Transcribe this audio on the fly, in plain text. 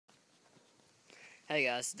Hey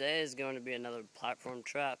guys, today is going to be another platform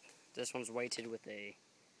trap. This one's weighted with a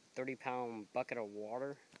 30-pound bucket of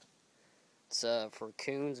water. It's for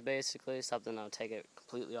coons, basically, something that'll take it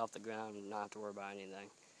completely off the ground and not have to worry about anything.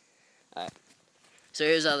 Alright, so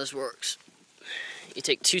here's how this works. You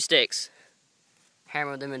take 2 sticks,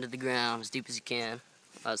 hammer them into the ground as deep as you can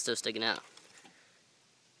while it's still sticking out.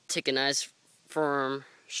 Take a nice, firm,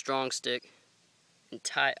 strong stick and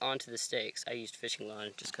tie it onto the stakes. I used fishing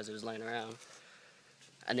line just because it was laying around.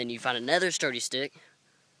 And then you find another sturdy stick,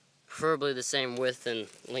 preferably the same width and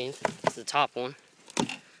length as the top one, and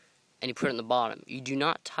you put it in the bottom. You do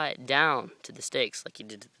not tie it down to the stakes like you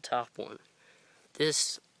did to the top one.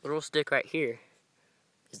 This little stick right here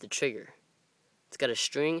is the trigger. It's got a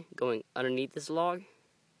string going underneath this log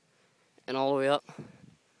and all the way up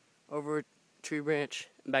over a tree branch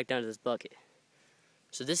and back down to this bucket.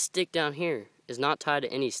 So this stick down here is not tied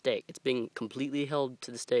to any stake. It's being completely held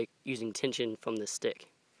to the stake using tension from this stick.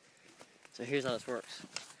 So here's how this works.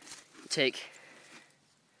 You take a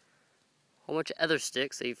whole bunch of other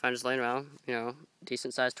sticks that you find just laying around,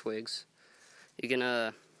 decent sized twigs. You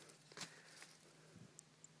can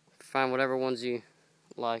find whatever ones you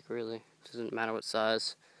like, really. Doesn't matter what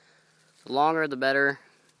size. The longer the better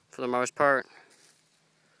for the most part.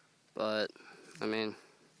 But, I mean,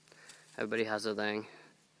 everybody has their thing.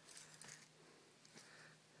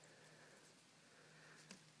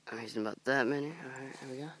 I'm using about that many. Alright, there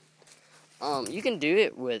we go. You can do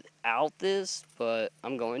it without this, but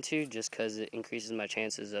I'm going to just because it increases my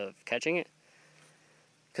chances of catching it.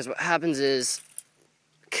 Because what happens is,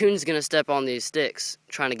 Coon's going to step on these sticks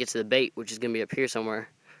trying to get to the bait, which is going to be up here somewhere.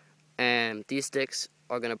 And these sticks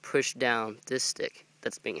are going to push down this stick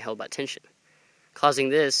that's being held by tension, causing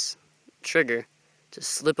this trigger to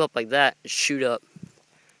slip up like that and shoot up,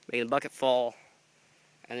 making the bucket fall,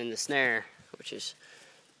 and then the snare, which is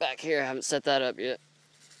back here, I haven't set that up yet.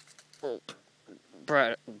 We'll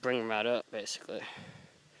bring them right up, basically.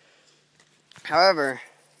 However,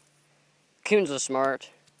 coons are smart.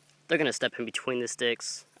 They're going to step in between the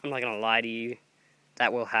sticks. I'm not going to lie to you.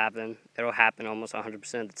 That will happen. It'll happen almost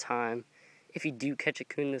 100% of the time. If you do catch a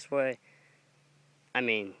coon this way, I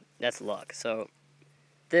mean, that's luck. So,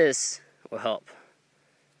 this will help.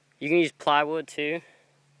 You can use plywood too,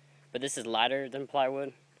 but this is lighter than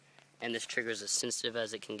plywood, and this trigger is as sensitive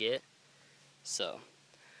as it can get. So,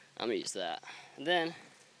 I'm going to use that. And then,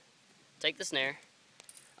 take the snare.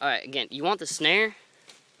 Alright, again, you want the snaring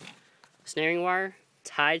wire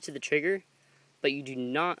tied to the trigger, but you do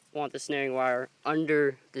not want the snaring wire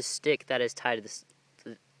under the stick that is tied to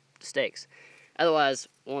the stakes. Otherwise,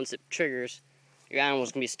 once it triggers, your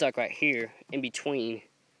animal's going to be stuck right here in between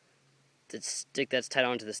the stick that's tied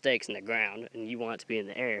onto the stakes and the ground, and you want it to be in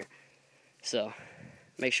the air. So,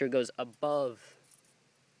 make sure it goes above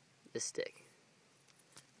the stick.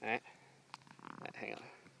 Alright, hang on.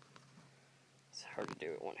 It's hard to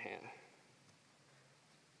do with one hand.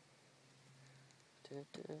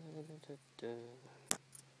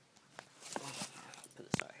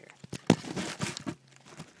 Put this out here.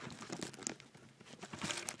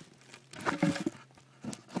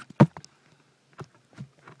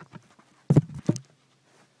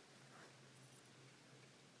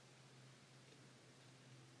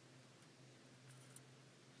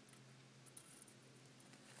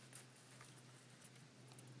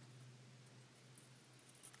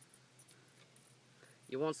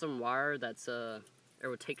 You want some wire that's it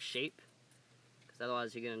will take shape, because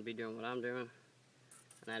otherwise you're going to be doing what I'm doing,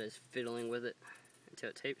 and that is fiddling with it until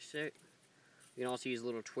it takes shape. You can also use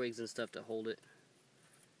little twigs and stuff to hold it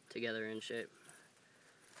together in shape.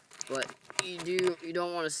 But you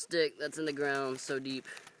don't want a stick that's in the ground so deep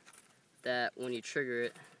that when you trigger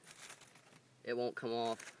it, it won't come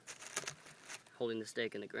off holding the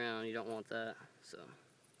stake in the ground. You don't want that, so.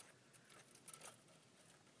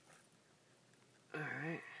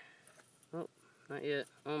 Alright. Oh, not yet.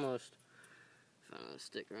 Almost. Found another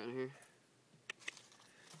stick around here.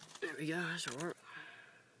 There we go. That should work.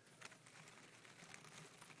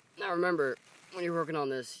 Now remember, when you're working on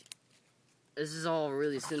this is all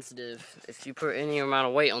really sensitive. If you put any amount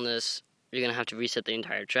of weight on this, you're going to have to reset the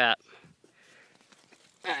entire trap.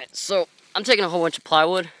 Alright, so I'm taking a whole bunch of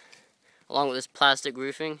plywood along with this plastic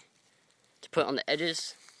roofing to put on the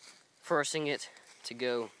edges, forcing it to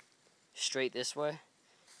go straight this way,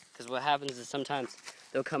 because what happens is sometimes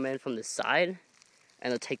they'll come in from the side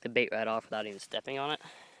and they'll take the bait right off without even stepping on it.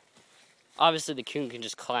 Obviously the coon can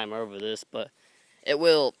just climb over this, but it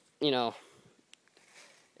will, it'll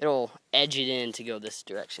edge it in to go this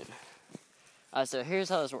direction. Alright, so here's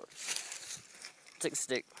how this works. Take a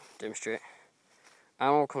stick, demonstrate.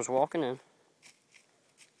 Animal comes walking in,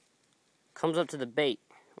 comes up to the bait,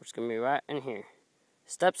 which is going to be right in here,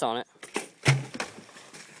 steps on it,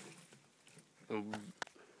 and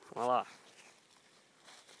voila.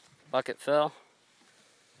 Bucket fell,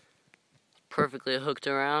 perfectly hooked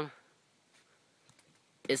around.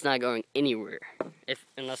 It's not going anywhere.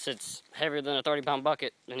 Unless it's heavier than a 30-pound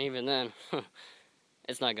bucket, and even then,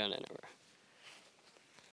 it's not going anywhere.